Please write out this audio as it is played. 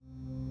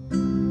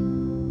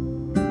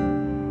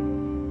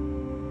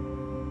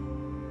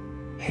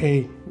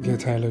Hey, dear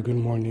Tyler, good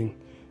morning.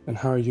 And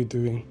how are you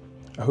doing?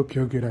 I hope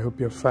you're good. I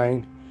hope you're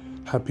fine.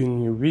 Happy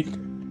new week.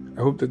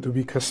 I hope that the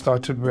week has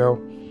started well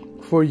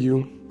for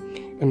you.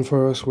 And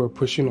for us, we're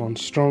pushing on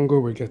stronger.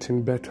 We're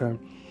getting better.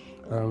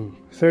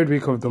 Third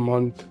week in the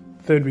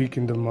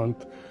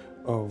month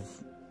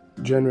of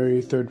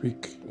January, third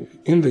week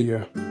in the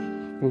year.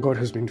 And God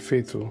has been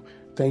faithful.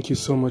 Thank you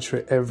so much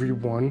for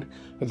everyone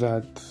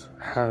that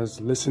has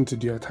listened to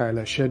Dear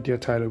Tyler, shared Dear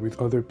Tyler with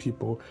other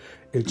people.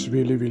 It's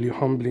really, really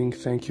humbling.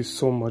 Thank you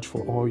so much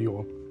for all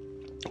your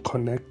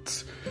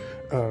connects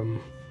and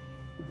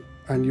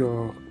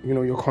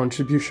your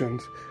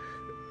contributions.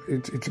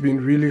 It's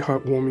been really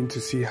heartwarming to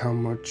see how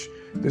much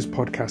this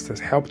podcast has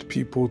helped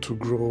people to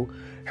grow,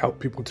 helped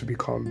people to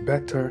become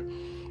better,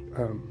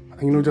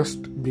 and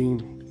just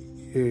being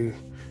a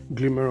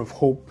glimmer of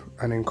hope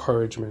and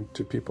encouragement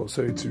to people.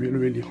 So it's really,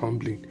 really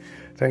humbling.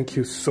 Thank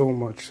you so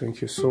much.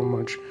 Thank you so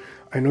much.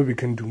 I know we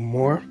can do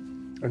more,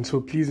 and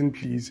so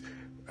please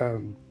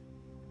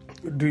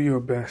do your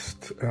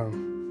best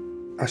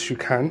as you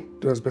can.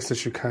 Do as best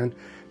as you can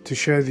to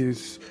share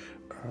these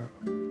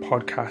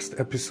podcast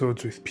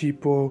episodes with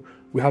people.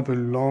 We have a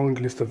long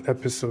list of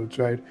episodes,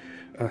 right?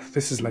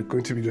 This is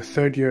going to be the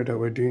third year that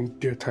we're doing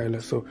Dear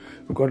Tyler, so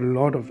we've got a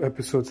lot of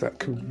episodes that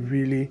could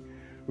really,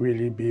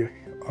 really be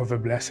of a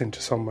blessing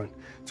to someone.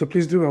 So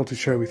please do well to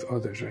share with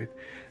others, right?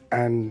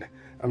 And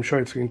I'm sure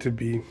it's going to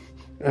be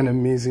an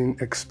amazing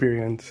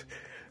experience.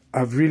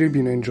 I've really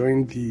been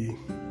enjoying the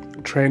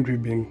trend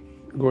we've been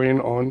going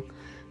on,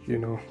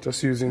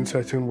 just using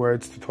certain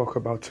words to talk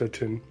about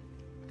certain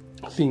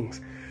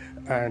things.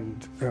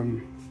 And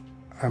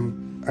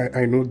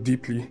I know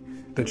deeply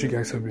that you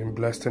guys have been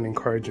blessed and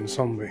encouraged in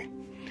some way.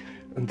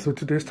 And so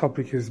today's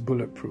topic is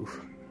bulletproof,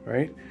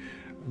 right?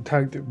 I'm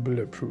tagged it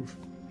bulletproof.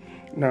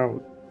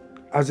 Now,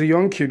 as a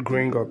young kid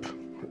growing up,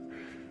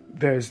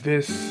 there's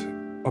this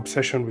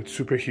obsession with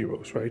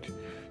superheroes, right?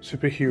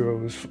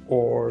 Superheroes,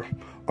 or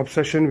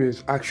obsession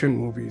with action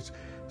movies.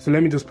 So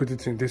let me just put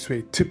it in this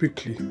way.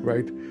 Typically,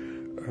 right,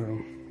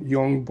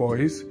 young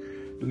boys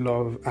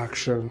love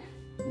action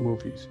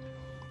movies,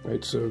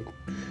 right? So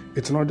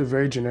it's not a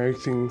very generic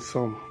thing.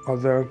 Some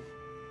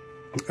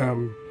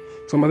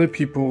other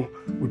people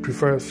would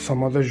prefer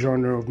some other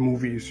genre of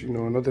movies,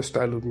 another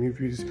style of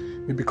movies.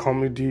 Maybe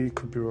comedy, it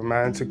could be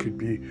romance, it could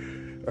be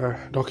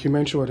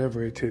documentary,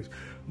 whatever it is.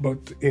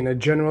 But in a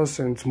general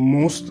sense,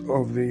 most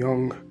of the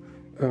young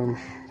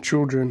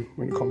children,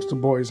 when it comes to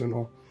boys and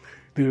all,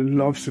 they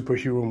love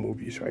superhero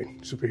movies, right?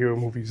 Superhero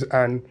movies.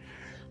 And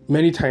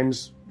many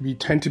times we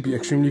tend to be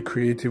extremely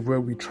creative,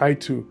 where we try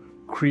to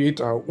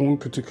create our own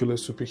particular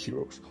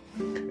superheroes.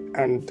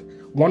 And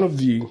one of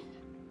the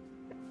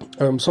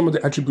some of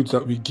the attributes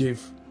that we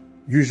give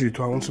usually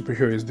to our own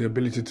superhero is the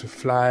ability to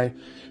fly,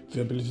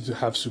 the ability to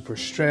have super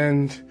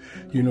strength,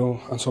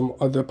 and some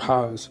other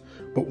powers.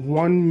 But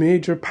one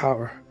major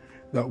power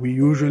that we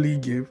usually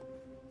give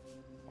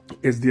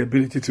is the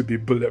ability to be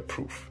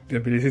bulletproof. The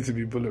ability to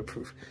be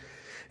bulletproof.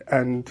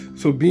 And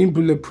so being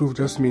bulletproof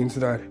just means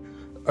that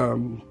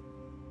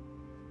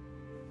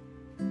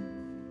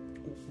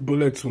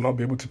bullets will not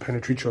be able to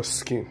penetrate your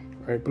skin,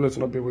 right? Bullets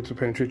will not be able to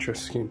penetrate your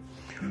skin.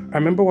 I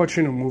remember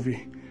watching a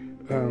movie,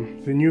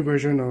 the new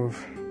version of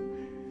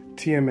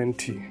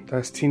TMNT,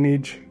 that's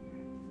Teenage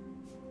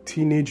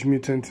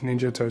Mutant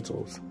Ninja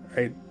Turtles,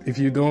 right? If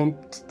you don't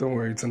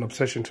worry, it's an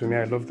obsession to me.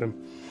 I love them.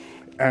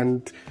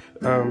 And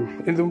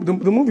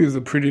the movie is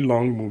a pretty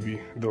long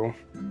movie, though,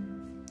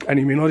 and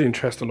it may not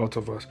interest a lot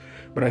of us,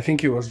 but I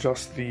think it was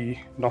just the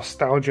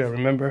nostalgia.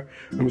 Remember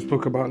when we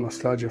spoke about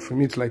nostalgia? For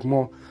me, it's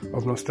more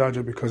of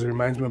nostalgia because it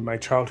reminds me of my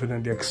childhood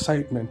and the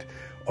excitement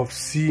of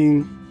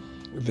seeing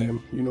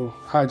them,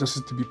 how I just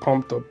used to be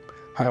pumped up,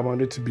 how I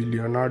wanted to be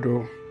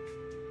Leonardo.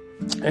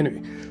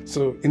 Anyway,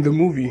 so in the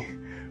movie,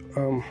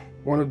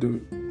 one of the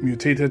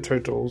mutated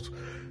turtles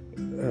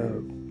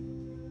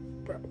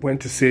went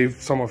to save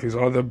some of his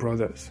other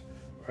brothers,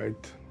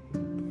 right?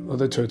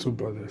 Other turtle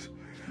brothers.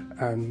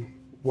 And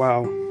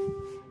while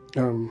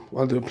they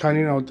were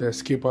planning out their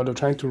escape, while they were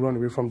trying to run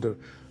away from the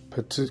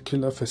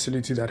particular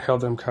facility that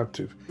held them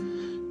captive,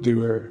 they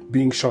were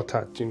being shot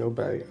at,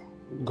 by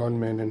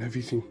gunmen and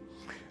everything.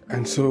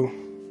 And so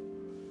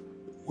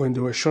when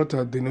they were shot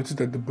at, they noticed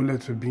that the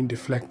bullets were being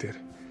deflected.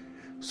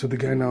 So the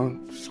guy now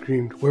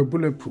screamed, "We're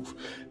bulletproof."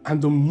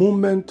 And the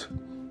moment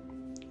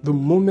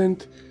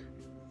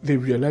they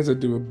realized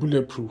that they were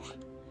bulletproof,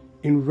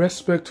 in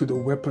respect to the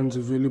weapons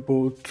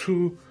available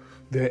to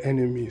their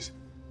enemies,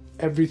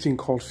 everything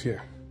called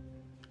fear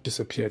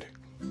disappeared.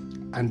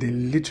 And they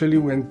literally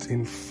went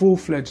in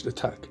full-fledged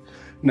attack.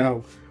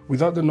 Now,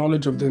 without the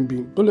knowledge of them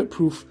being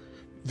bulletproof,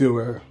 they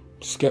were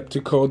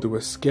skeptical, they were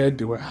scared,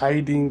 they were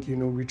hiding,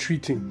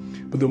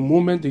 retreating. But the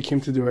moment they came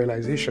to the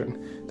realization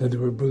that they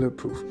were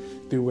bulletproof,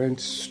 they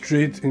went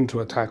straight into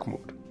attack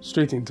mode.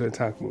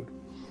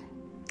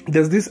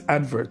 There's this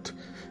advert,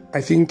 I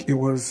think it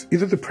was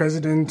either the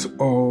president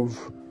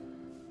of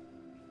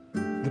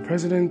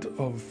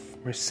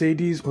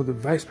Mercedes or the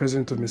vice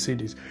president of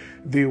Mercedes.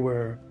 They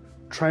were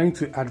trying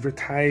to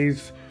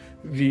advertise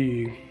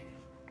the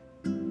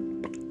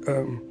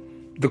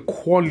the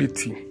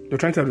quality. They're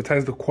trying to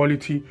advertise the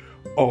quality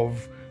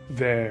of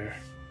their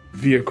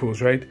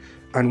vehicles, right?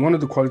 And one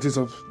of the qualities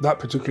of that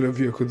particular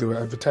vehicle they were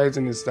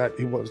advertising is that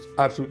it was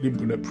absolutely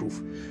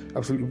bulletproof.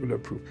 Absolutely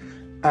bulletproof.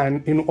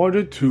 And in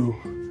order to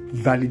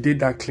validate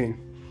that claim,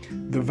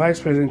 the vice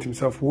president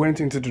himself went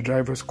into the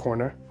driver's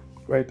corner,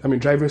 right?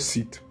 Driver's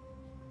seat,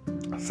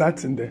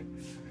 sat in there,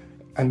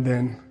 and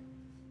then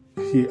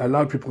he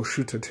allowed people to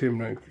shoot at him,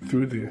 like,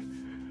 through the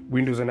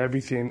windows and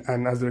everything.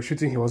 And as they were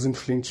shooting, he wasn't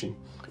flinching.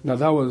 Now,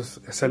 that was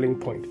a selling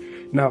point.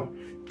 Now,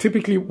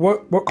 typically,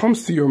 what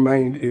comes to your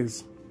mind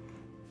is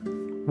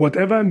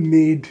whatever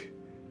made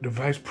the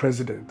vice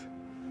president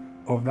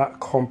of that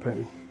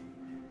company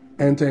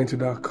enter into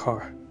that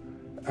car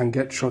and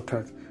get shot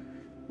at,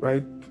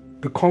 right?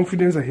 The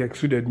confidence that he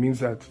exuded means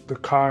that the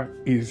car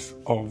is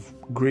of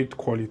great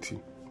quality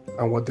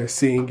and what they're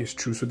saying is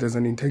true. So there's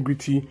an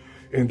integrity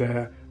in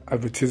their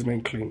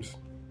advertisement claims.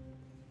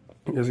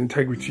 There's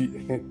integrity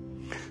in it.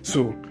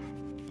 So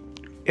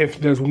if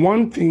there's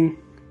one thing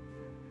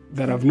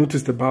that I've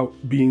noticed about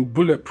being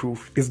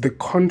bulletproof is the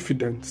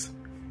confidence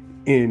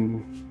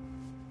in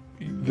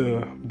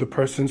the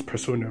person's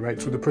persona,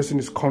 right? So the person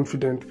is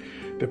confident.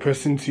 The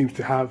person seems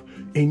to have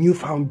a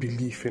newfound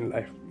belief in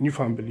life.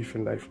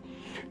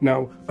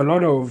 Now, a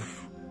lot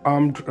of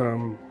armed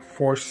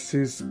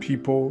forces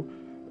people,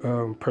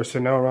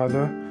 personnel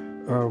rather,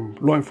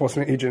 law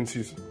enforcement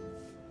agencies,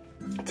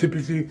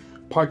 typically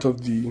part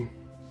of the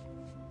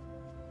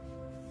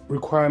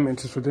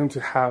requirement is for them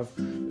to have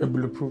a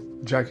bulletproof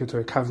jacket or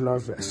a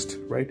Kevlar vest,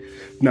 right?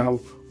 Now,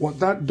 what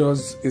that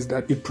does is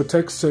that it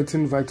protects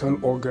certain vital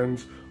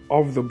organs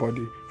of the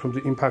body from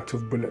the impact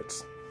of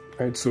bullets,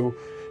 right? So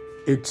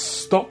it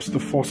stops the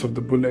force of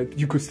the bullet.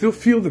 You could still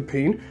feel the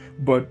pain,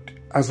 but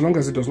as long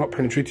as it does not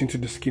penetrate into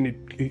the skin,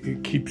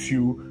 it keeps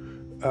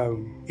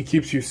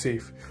you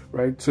safe,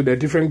 right? So there are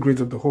different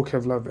grades of the whole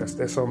Kevlar vest.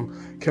 There's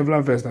some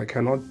Kevlar vests that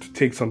cannot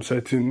take some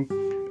certain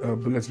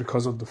bullets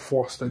because of the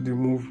force that they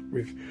move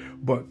with,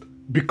 but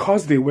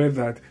because they wear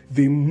that,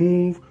 they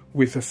move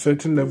with a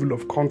certain level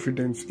of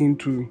confidence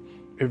into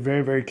a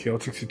very, very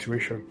chaotic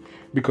situation.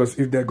 Because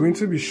if they're going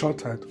to be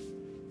shot at,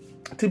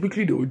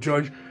 typically they will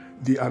judge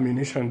the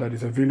ammunition that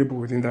is available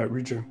within that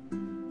region.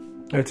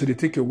 And so they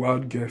take a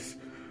wild guess,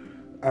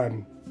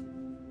 and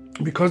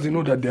because they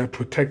know that they are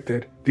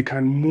protected, they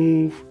can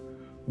move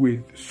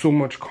with so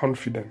much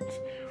confidence,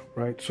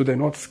 right? So they're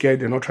not scared,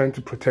 they're not trying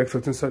to protect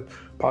certain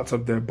parts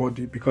of their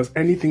body, because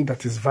anything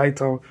that is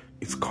vital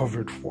is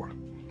covered for.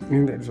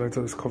 Anything that is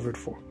vital is covered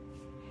for.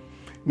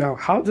 Now,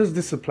 how does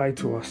this apply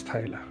to us,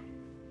 Tyler?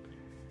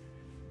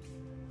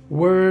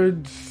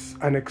 Words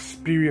and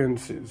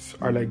experiences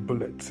are like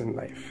bullets in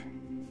life.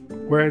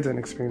 Words and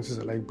experiences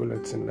are like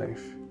bullets in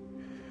life.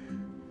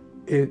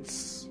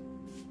 It's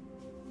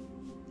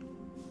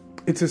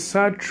a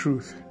sad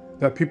truth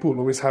that people will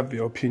always have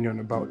their opinion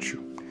about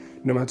you.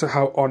 No matter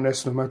how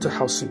honest, no matter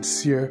how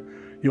sincere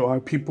you are,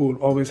 people will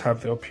always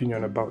have their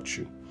opinion about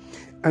you.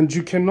 And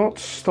you cannot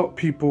stop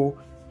people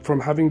from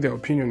having their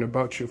opinion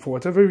about you. For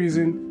whatever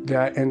reason, they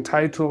are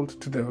entitled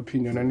to their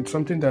opinion. And it's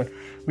something that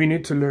we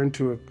need to learn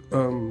to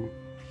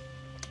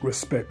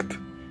respect.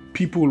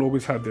 People will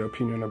always have their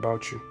opinion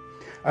about you.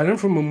 I learned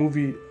from a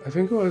movie, I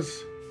think it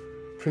was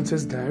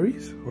Princess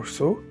Diaries or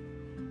so,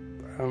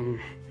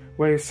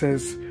 where it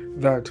says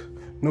that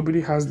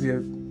nobody has the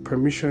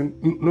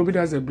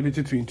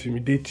ability to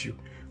intimidate you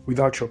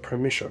without your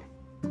permission.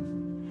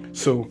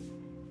 So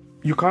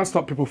you can't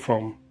stop people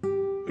from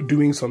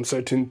doing some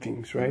certain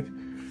things, right?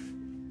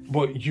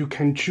 But you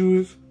can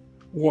choose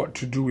what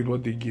to do with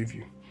what they give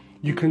you.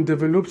 You can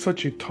develop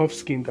such a tough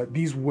skin that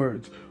these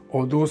words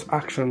or those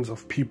actions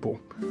of people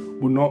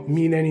will not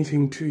mean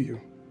anything to you.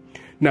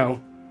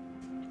 Now,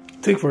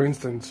 take for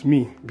instance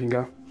me,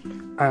 Binga.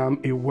 I am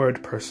a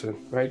word person,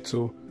 right?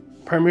 So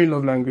primary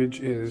love language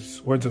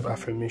is words of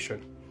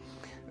affirmation.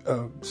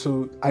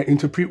 So I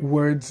interpret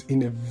words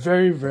in a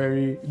very,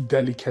 very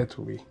delicate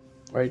way,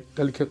 right?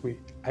 Delicate way.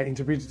 I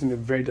interpret it in a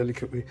very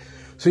delicate way.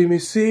 So you may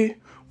say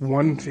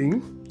one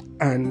thing,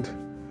 and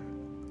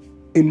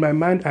in my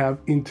mind, I have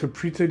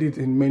interpreted it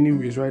in many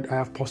ways, right? I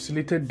have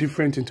postulated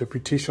different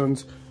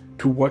interpretations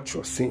to what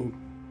you're saying.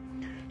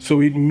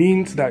 So it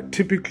means that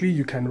typically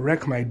you can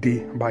wreck my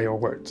day by your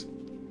words,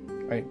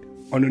 right?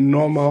 On a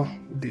normal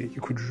day,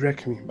 you could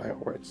wreck me by your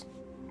words.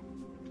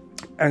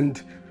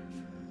 And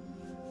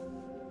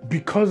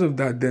because of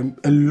that, then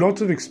a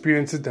lot of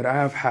experiences that I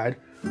have had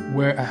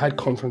where I had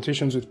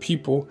confrontations with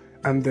people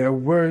and their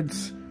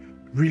words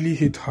really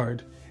hit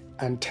hard.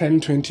 And 10,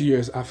 20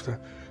 years after,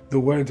 the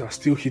words are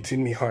still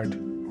hitting me hard,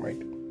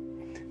 right?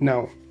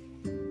 Now,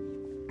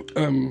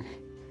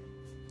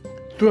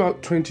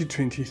 throughout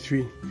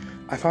 2023,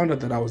 I found out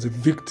that I was a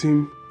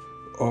victim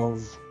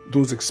of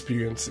those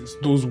experiences,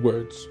 those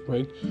words,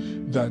 right?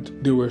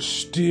 That they were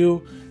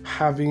still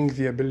having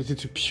the ability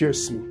to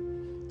pierce me,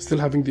 still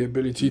having the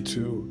ability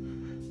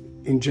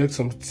to inject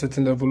some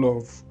certain level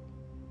of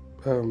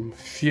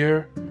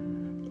fear,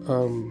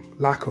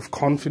 lack of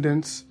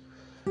confidence,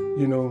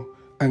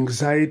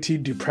 anxiety,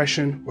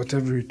 depression,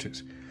 whatever it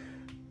is.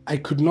 I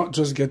could not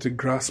just get a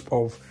grasp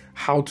of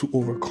how to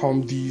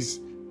overcome these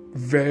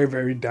very,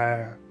 very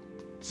dire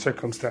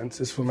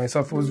circumstances for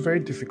myself. It was very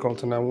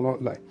difficult, and I will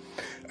not lie.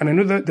 And I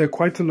know that there are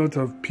quite a lot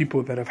of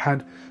people that have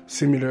had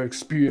similar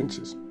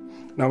experiences.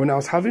 Now, when I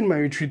was having my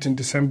retreat in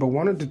December,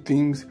 one of the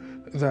things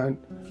that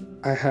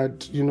I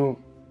had,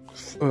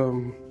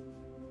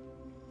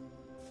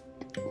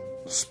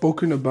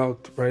 spoken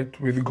about, right,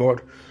 with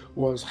God,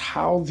 was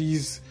how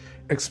these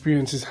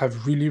experiences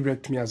have really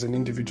wrecked me as an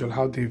individual,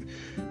 how they've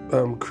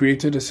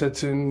created a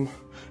certain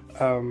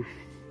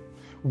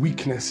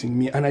weakness in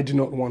me, and I did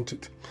not want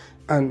it.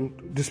 And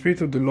the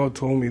Spirit of the Lord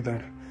told me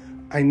that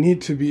I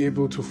need to be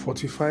able to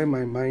fortify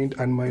my mind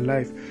and my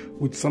life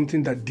with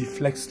something that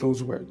deflects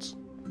those words.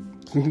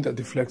 Something that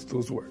deflects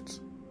those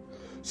words.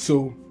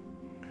 So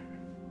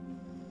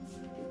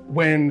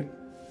when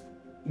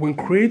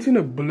creating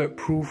a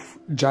bulletproof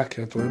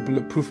jacket or a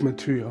bulletproof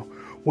material,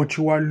 what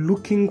you are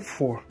looking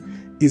for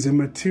is a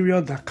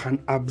material that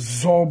can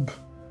absorb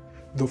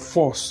the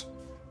force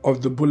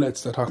of the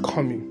bullets that are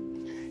coming.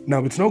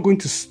 Now, it's not going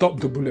to stop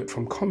the bullet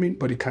from coming,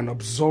 but it can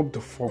absorb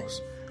the force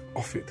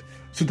of it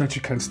so that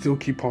you can still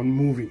keep on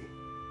moving.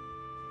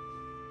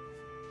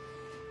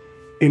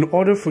 In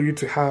order for you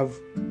to have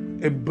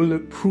a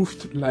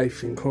bulletproof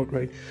life in quote,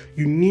 right,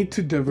 you need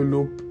to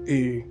develop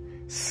a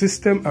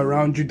system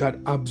around you that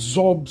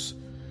absorbs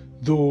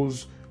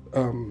those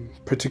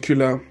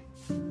particular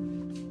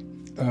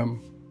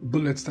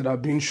bullets that are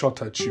being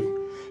shot at you.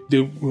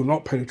 They will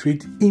not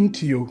penetrate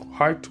into your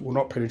heart, will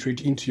not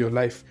penetrate into your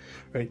life,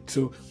 right?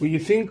 So when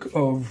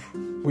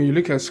you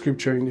look at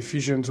scripture in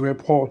Ephesians, where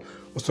Paul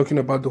was talking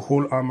about the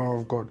whole armor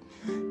of God,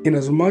 in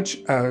as much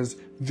as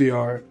they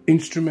are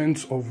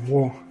instruments of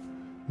war,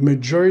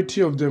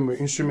 majority of them were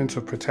instruments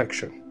of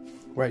protection,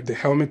 right? The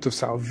helmet of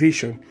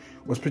salvation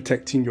was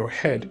protecting your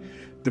head.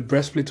 The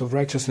breastplate of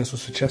righteousness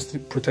was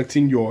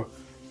protecting your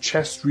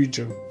chest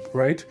region,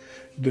 right?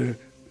 The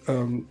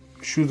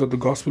shoes of the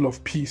gospel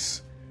of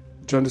peace,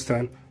 do you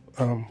understand?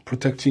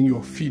 Protecting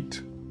your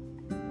feet.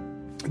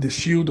 The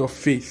shield of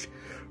faith,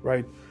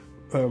 right?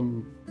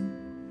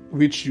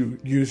 Which you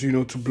use,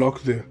 to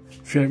block the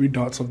fiery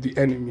darts of the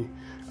enemy.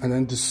 And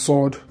then the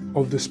sword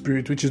of the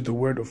Spirit, which is the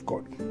word of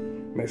God.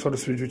 My sword of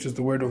the Spirit, which is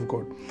the word of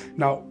God.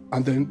 Now,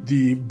 and then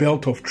the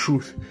belt of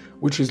truth,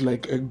 which is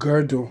like a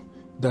girdle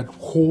that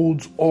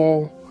holds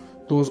all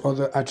those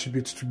other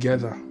attributes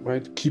together,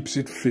 right? Keeps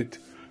it fit,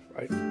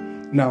 right?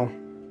 Now,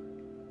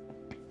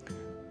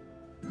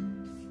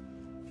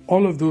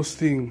 all of those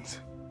things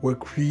were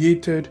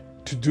created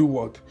to do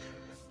what?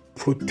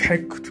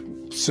 Protect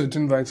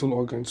certain vital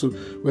organs. So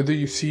whether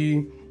you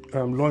see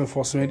law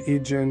enforcement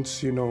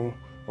agents,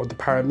 or the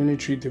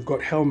paramilitary, they've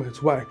got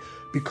helmets. Why?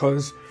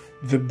 Because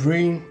the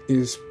brain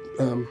is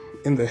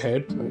in the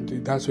head.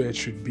 Right? That's where it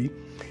should be.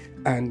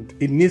 And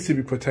it needs to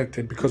be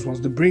protected, because once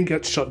the brain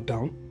gets shut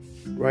down,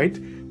 right?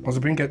 Once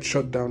the brain gets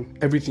shut down,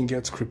 everything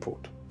gets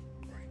crippled.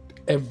 Right?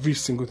 Every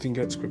single thing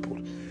gets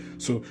crippled.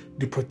 So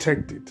they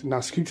protect it.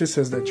 Now, scripture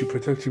says that you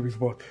protect it with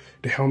what?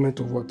 The helmet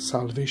of what?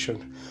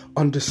 Salvation.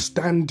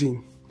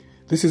 Understanding.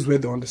 This is where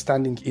the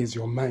understanding is,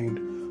 your mind.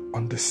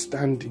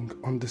 Understanding.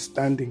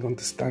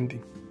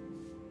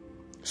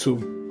 So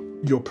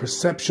your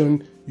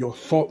perception, your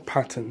thought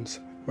patterns,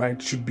 right,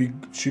 should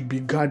be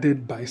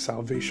guarded by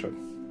salvation.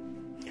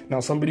 Now,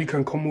 somebody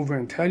can come over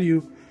and tell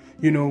you,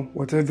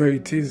 whatever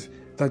it is,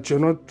 that you're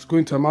not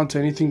going to amount to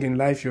anything in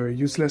life, you're a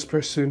useless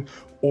person,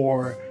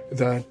 or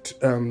that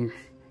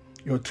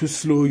you're too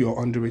slow, you're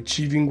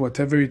underachieving,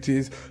 whatever it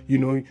is,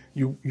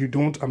 you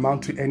don't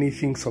amount to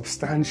anything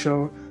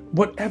substantial,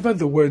 whatever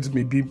the words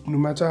may be, no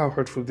matter how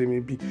hurtful they may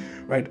be,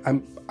 right?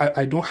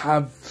 I don't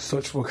have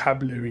such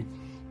vocabulary,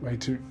 right,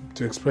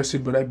 to express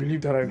it, but I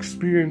believe that our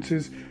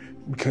experiences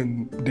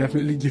can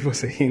definitely give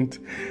us a hint,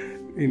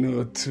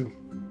 to.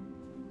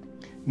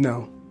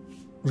 Now,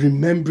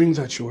 remembering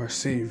that you are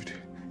saved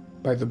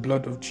by the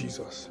blood of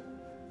Jesus,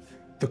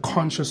 the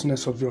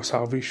consciousness of your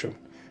salvation,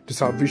 the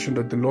salvation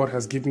that the Lord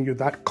has given you,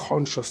 that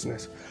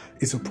consciousness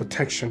is a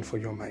protection for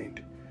your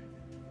mind.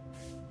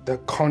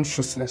 That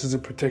consciousness is a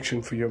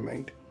protection for your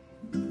mind.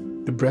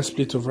 The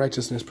breastplate of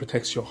righteousness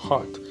protects your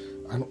heart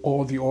and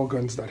all the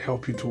organs that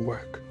help you to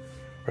work,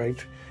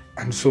 right?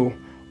 And so,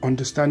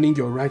 understanding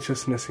your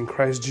righteousness in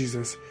Christ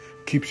Jesus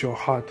keeps your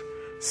heart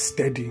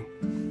steady.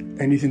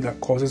 Anything that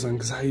causes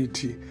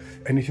anxiety,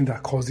 anything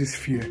that causes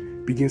fear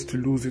begins to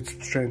lose its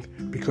strength,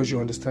 because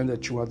you understand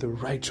that you are the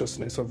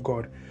righteousness of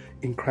God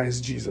in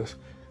Christ Jesus.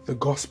 The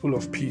gospel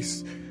of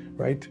peace,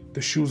 right?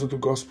 The shoes of the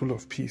gospel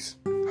of peace.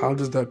 How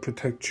does that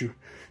protect you?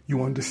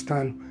 You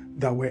understand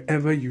that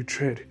wherever you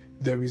tread,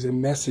 there is a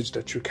message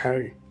that you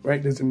carry,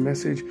 right? There's a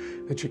message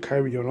that you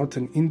carry. You're not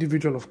an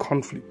individual of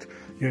conflict.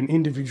 You're an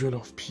individual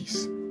of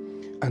peace.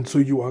 And so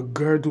you are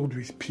girdled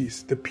with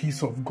peace. The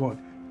peace of God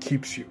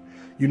keeps you.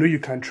 You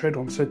can tread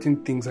on certain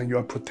things and you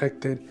are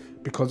protected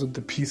because of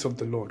the peace of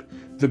the Lord.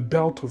 The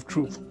belt of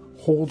truth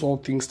holds all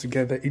things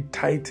together. It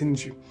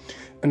tightens you.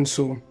 And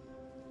so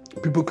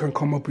People can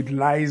come up with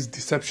lies,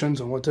 deceptions,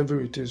 and whatever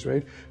it is,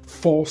 right?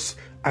 False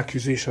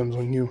accusations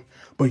on you.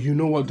 But you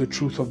know what the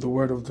truth of the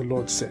word of the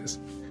Lord says.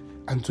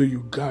 And so you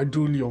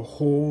girdle your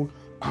whole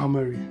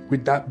armory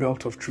with that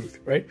belt of truth,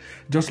 right?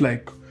 Just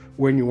like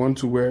when you want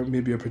to wear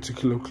maybe a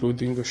particular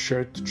clothing, a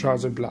shirt,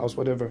 trouser, blouse,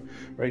 whatever,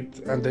 right?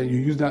 And then you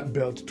use that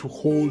belt to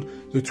hold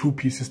the two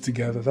pieces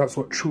together. That's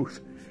what truth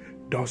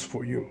does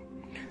for you.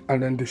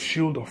 And then the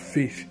shield of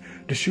faith.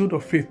 The shield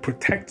of faith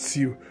protects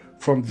you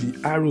from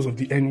the arrows of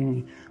the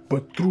enemy,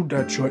 but through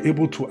that you are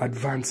able to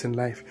advance in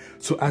life.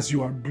 So as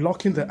you are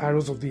blocking the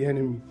arrows of the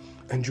enemy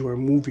and you are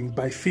moving,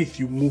 by faith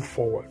you move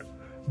forward.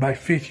 By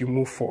faith you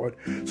move forward.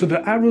 So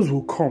the arrows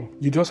will come.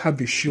 You just have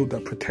the shield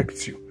that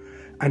protects you.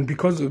 And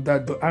because of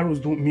that, the arrows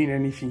don't mean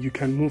anything. You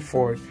can move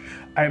forward.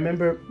 I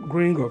remember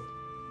growing up,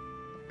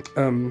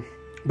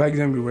 back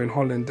then we were in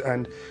Holland,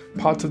 and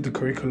part of the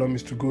curriculum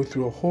is to go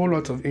through a whole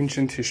lot of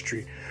ancient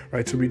history,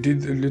 right? So we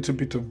did a little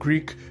bit of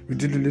Greek, we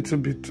did a little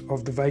bit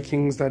of the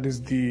Vikings, that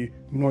is the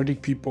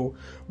Nordic people.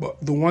 But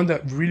the one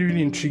that really,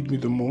 really intrigued me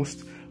the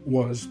most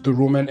was the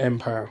Roman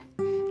Empire.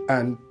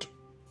 And,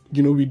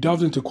 you know, we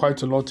delved into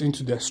quite a lot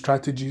into their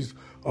strategies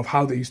of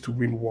how they used to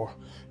win war.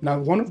 Now,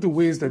 one of the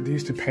ways that they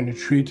used to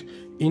penetrate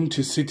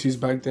into cities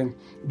back then,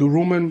 the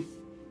Roman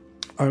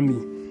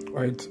army,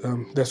 right,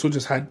 their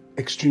soldiers had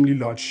extremely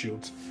large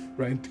shields,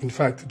 right? In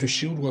fact, the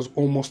shield was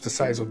almost the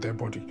size of their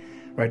body,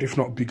 right, if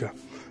not bigger.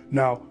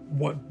 Now,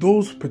 what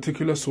those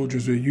particular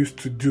soldiers were used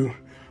to do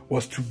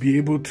was to be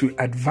able to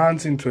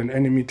advance into an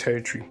enemy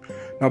territory.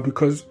 Now,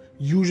 because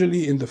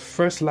usually in the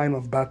first line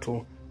of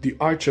battle, the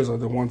archers are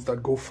the ones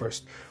that go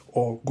first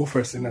or go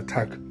first in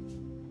attack.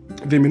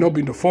 They may not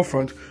be in the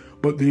forefront,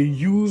 but they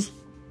use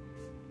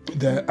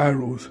their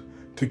arrows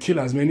to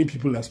kill as many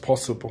people as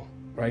possible,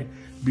 right,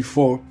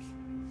 before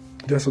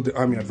the rest of the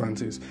army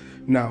advances.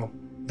 Now,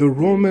 the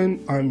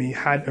Roman army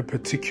had a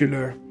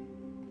particular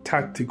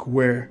tactic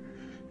where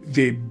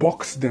they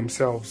boxed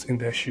themselves in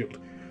their shield.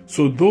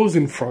 So those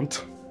in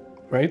front,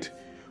 right,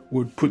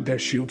 would put their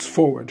shields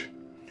forward.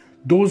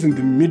 Those in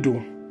the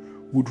middle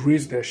would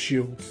raise their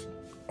shields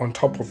on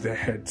top of their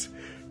heads.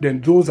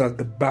 Then those at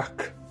the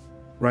back,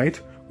 right,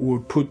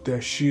 would put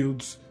their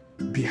shields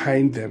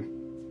behind them,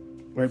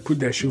 right, put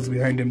their shields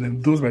behind them.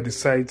 Then those by the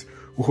sides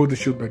will hold the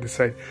shield by the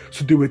side.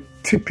 So they were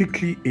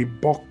typically a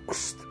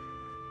boxed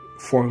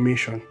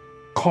formation,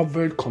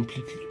 covered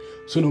completely.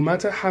 So no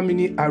matter how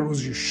many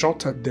arrows you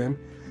shot at them,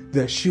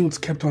 their shields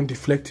kept on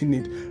deflecting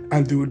it,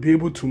 and they would be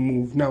able to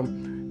move. Now,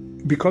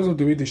 because of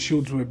the way the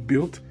shields were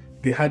built,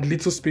 they had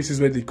little spaces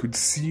where they could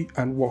see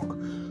and walk.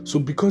 So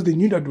because they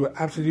knew that they were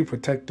absolutely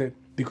protected,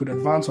 they could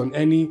advance on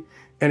any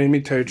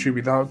enemy territory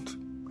without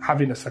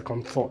having a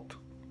second thought.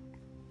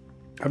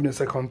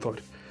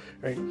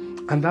 Right?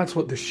 And that's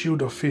what the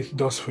shield of faith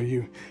does for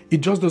you.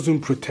 It just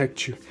doesn't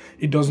protect you.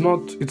 It's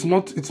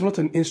not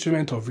an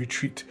instrument of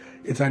retreat.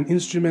 It's an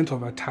instrument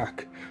of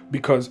attack.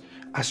 Because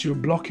as you're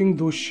blocking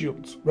those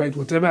shields, right,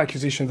 whatever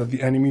accusation that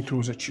the enemy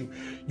throws at you,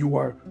 you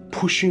are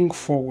pushing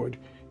forward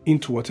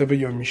into whatever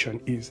your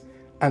mission is.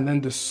 And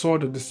then the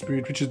sword of the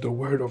Spirit, which is the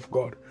word of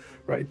God,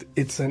 right?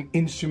 It's an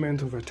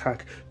instrument of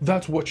attack.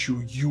 That's what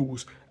you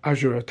use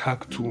as your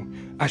attack tool.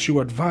 As you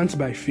advance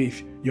by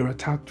faith, your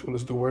attack tool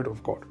is the word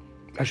of God.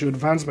 As you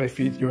advance by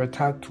faith, your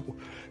attack tool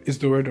is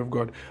the word of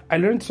God. I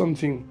learned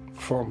something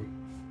from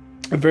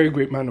a very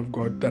great man of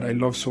God that I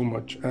love so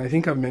much. And I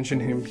think I've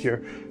mentioned him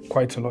here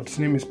quite a lot. His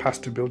name is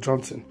Pastor Bill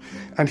Johnson.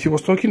 And he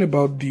was talking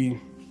about the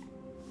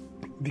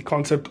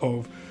concept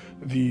of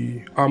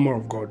the armor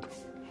of God,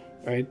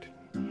 right?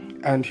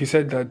 And he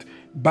said that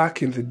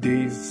back in the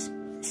days,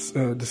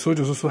 the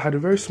soldiers also had a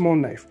very small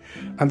knife.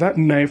 And that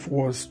knife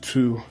was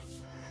to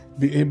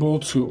be able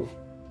to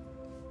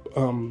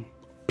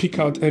pick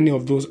out any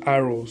of those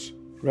arrows,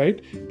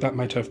 right, that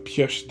might have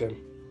pierced them,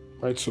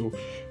 right? So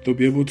they'll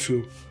be able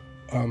to,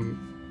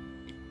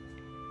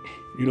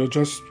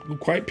 just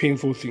quite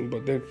painful thing,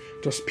 but then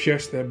just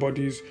pierce their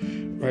bodies,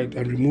 right,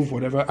 and remove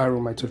whatever arrow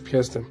might have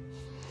pierced them.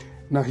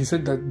 Now, he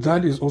said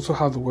that is also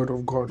how the word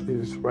of God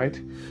is, right?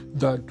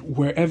 That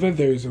wherever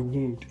there is a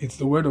wound, it's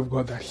the word of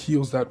God that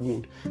heals that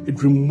wound.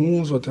 It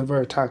removes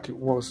whatever attack it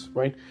was,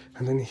 right?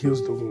 And then it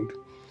heals the wound.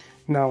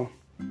 Now,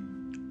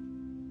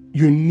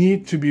 you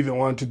need to be the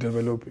one to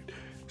develop it.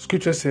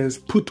 Scripture says,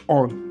 put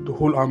on the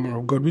whole armor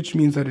of God, which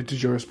means that it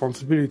is your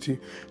responsibility.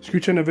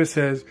 Scripture never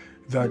says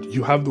that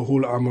you have the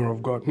whole armor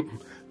of God.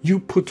 You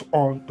put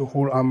on the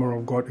whole armor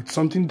of God. It's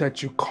something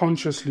that you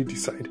consciously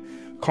decide.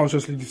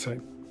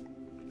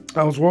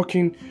 I was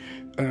walking,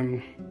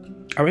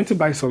 I went to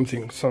buy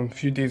something some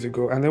few days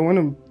ago, and then one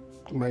of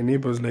my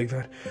neighbors like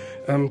that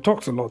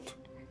talks a lot,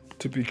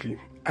 typically.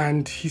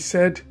 And he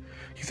said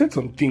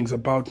some things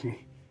about me,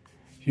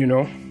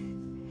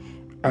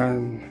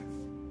 and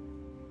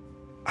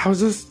I was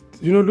just,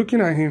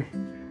 looking at him.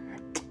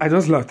 I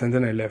just laughed and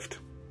then I left.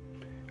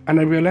 And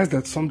I realized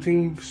that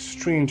something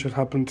strange had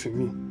happened to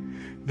me.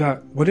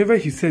 That whatever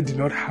he said did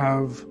not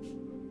have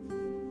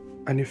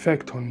an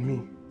effect on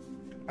me.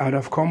 I'd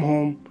have come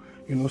home,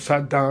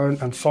 sat down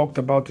and sulked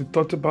about it,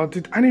 thought about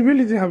it, and it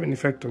really didn't have an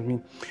effect on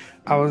me.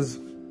 I was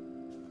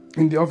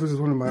in the office with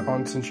one of my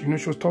aunts, and she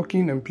was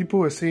talking, and people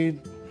were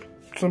saying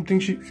something.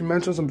 She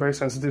mentioned some very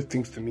sensitive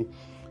things to me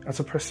as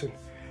a person.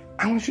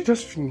 And when she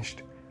just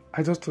finished,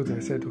 I just told her, I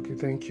said, okay,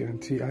 thank you,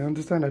 auntie. I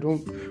understand.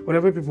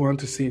 Whatever people want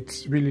to say,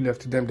 it's really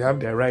left to them. They have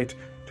their right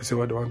to say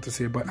what they want to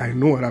say, but I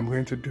know what I'm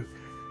going to do.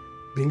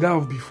 Being that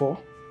of before,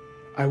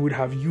 I would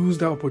have used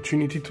that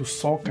opportunity to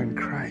sulk and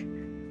cry.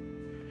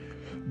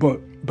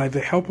 But by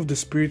the help of the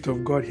Spirit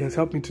of God, He has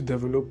helped me to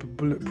develop a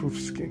bulletproof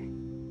skin.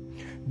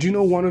 Do you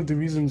know one of the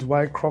reasons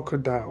why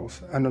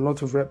crocodiles and a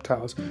lot of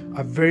reptiles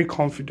are very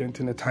confident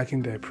in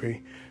attacking their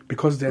prey?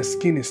 Because their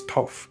skin is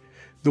tough.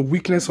 The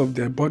weakness of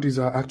their bodies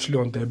are actually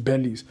on their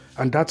bellies,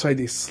 and that's why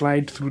they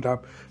slide through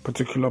that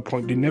particular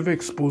point. They never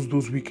expose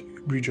those weak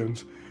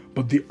regions,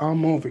 but the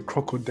armor of a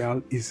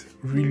crocodile is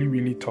really,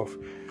 really tough.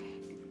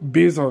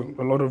 Based on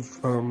a lot of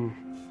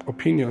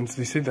opinions,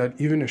 they say that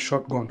even a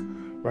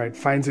shotgun, right,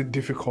 finds it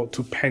difficult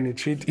to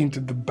penetrate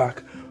into the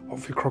back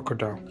of a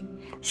crocodile.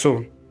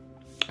 So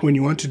when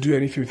you want to do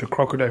anything with a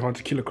crocodile, you want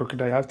to kill a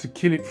crocodile, you have to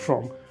kill it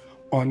from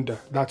under.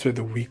 That's where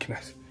the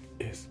weakness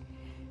is,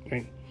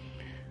 right?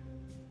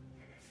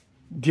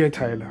 Dear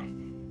Tyler,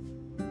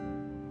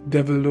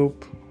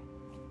 develop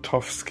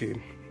tough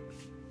skin.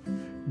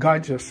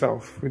 Guard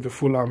yourself with the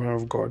full armor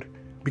of God.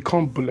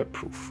 Become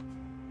bulletproof.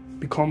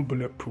 Become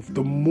bulletproof.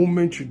 The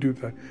moment you do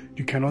that,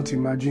 you cannot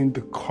imagine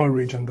the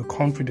courage and the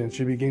confidence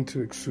you begin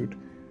to exude.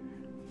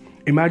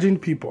 Imagine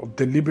people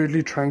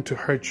deliberately trying to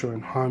hurt you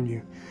and harm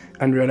you,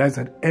 and realize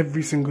that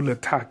every single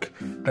attack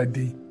that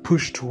they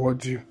push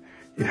towards you,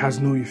 it has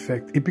no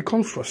effect. It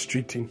becomes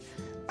frustrating,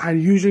 and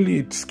usually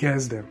it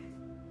scares them.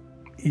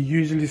 It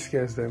usually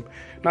scares them.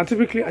 Now,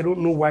 typically, I don't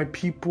know why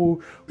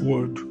people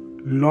would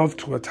love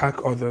to attack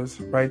others,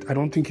 right? I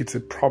don't think it's a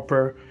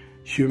proper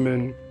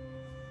human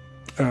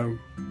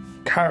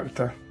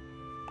character,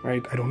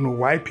 right? I don't know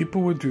why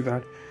people would do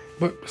that,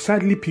 but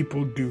sadly,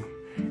 people do.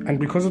 And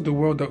because of the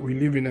world that we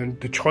live in and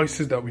the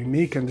choices that we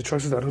make and the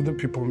choices that other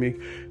people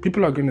make,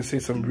 people are going to say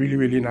some really,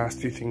 really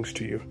nasty things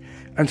to you.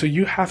 And so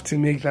you have to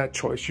make that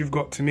choice. You've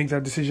got to make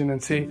that decision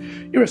and say,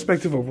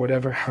 irrespective of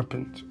whatever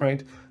happens,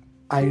 right?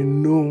 I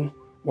know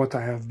what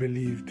I have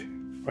believed,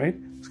 right?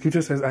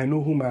 Scripture says, I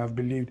know whom I have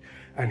believed,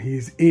 and He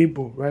is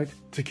able, right,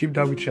 to keep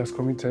that which He has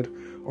committed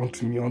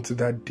unto me, unto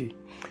that day.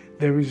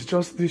 There is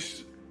just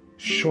this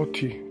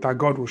surety that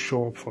God will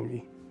show up for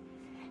me.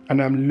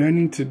 And I'm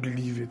learning to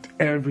believe it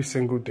every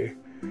single day.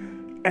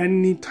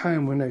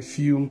 Anytime when I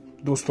feel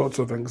those thoughts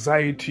of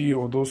anxiety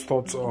or those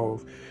thoughts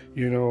of,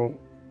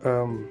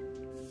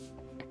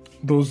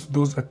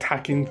 those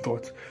attacking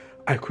thoughts,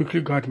 I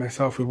quickly guard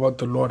myself with what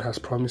the Lord has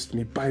promised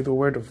me by the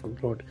word of the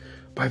Lord,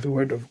 by the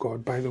word of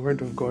God, by the word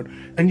of God.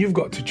 And you've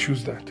got to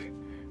choose that.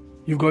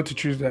 You've got to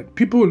choose that.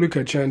 People will look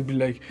at you and be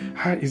like,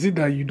 is it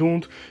that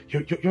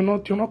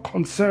you're not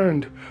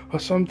concerned or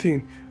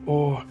something?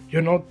 Or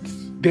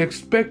they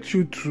expect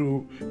you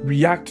to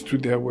react to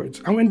their words.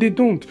 And when they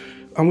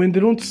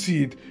don't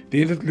see it, they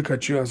either look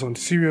at you as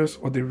unserious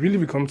or they really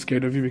become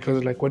scared of you,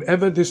 because like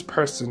whatever this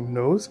person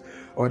knows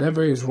or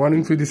whatever is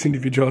running through this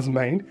individual's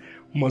mind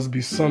must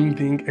be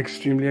something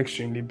extremely,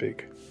 extremely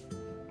big.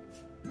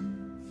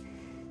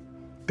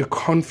 The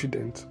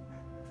confidence,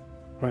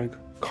 right,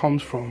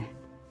 comes from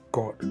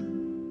God,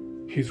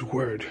 His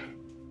word,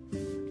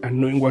 and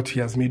knowing what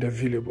He has made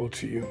available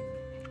to you.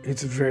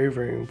 It's very,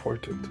 very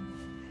important.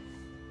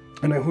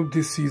 And I hope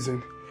this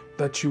season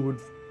that you would,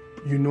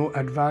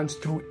 advance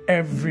through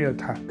every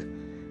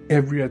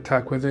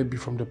attack, whether it be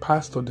from the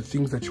past or the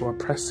things that you are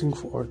pressing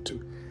forward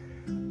to.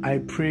 I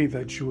pray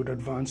that you would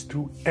advance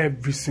through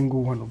every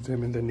single one of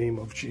them in the name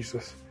of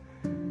Jesus.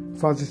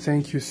 Father,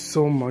 thank you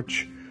so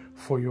much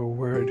for your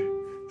word.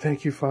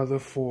 Thank you, Father,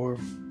 for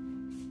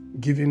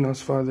giving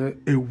us, Father,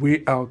 a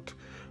way out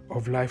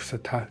of life's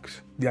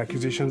attacks, the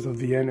accusations of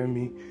the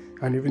enemy,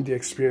 and even the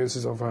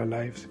experiences of our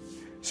lives.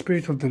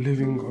 Spirit of the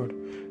living God,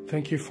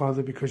 thank you,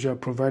 Father, because you have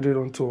provided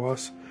unto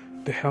us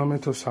the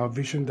helmet of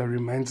salvation that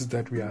reminds us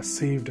that we are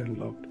saved and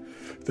loved,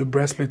 the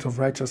breastplate of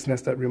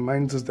righteousness that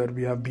reminds us that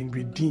we have been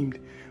redeemed,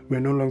 we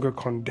are no longer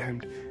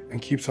condemned,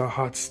 and keeps our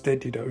hearts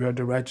steady that we are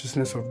the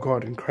righteousness of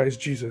God in Christ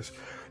Jesus.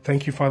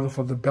 Thank you, Father,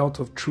 for the belt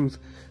of truth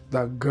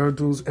that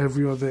girdles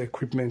every other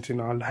equipment in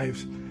our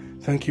lives.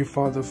 Thank you,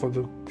 Father, for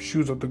the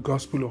shoes of the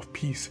gospel of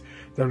peace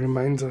that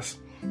reminds us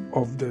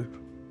of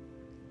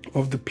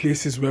the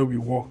places where we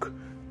walk,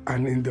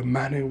 and in the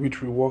manner in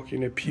which we walk,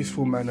 in a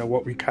peaceful manner,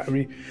 what we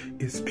carry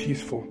is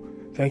peaceful.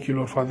 Thank you,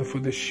 Lord Father, for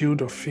the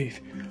shield of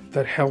faith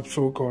that helps,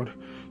 oh God,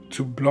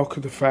 to block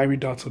the fiery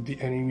darts of the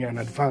enemy and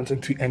advance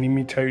into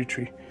enemy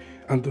territory,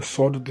 and the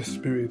sword of the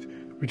Spirit,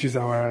 which is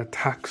our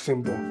attack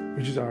symbol,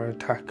 which is our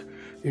attack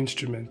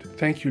instrument.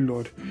 Thank you,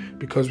 Lord,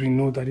 because we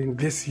know that in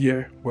this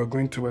year we're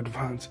going to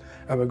advance,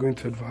 and we're going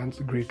to advance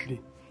greatly.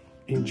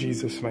 In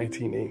Jesus'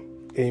 mighty name.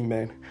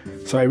 Amen.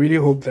 So I really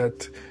hope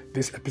that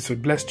this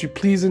episode blessed you.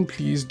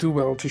 Please do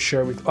well to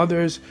share with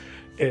others.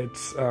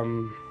 It's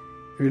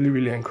really,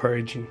 really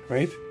encouraging,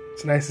 right?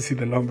 It's nice to see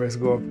the numbers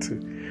go up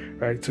too,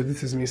 right? So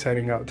this is me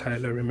signing out,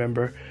 Tyler.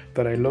 Remember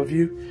that I love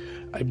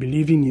you, I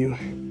believe in you,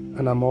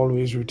 and I'm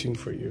always rooting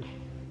for you.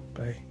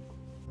 Bye.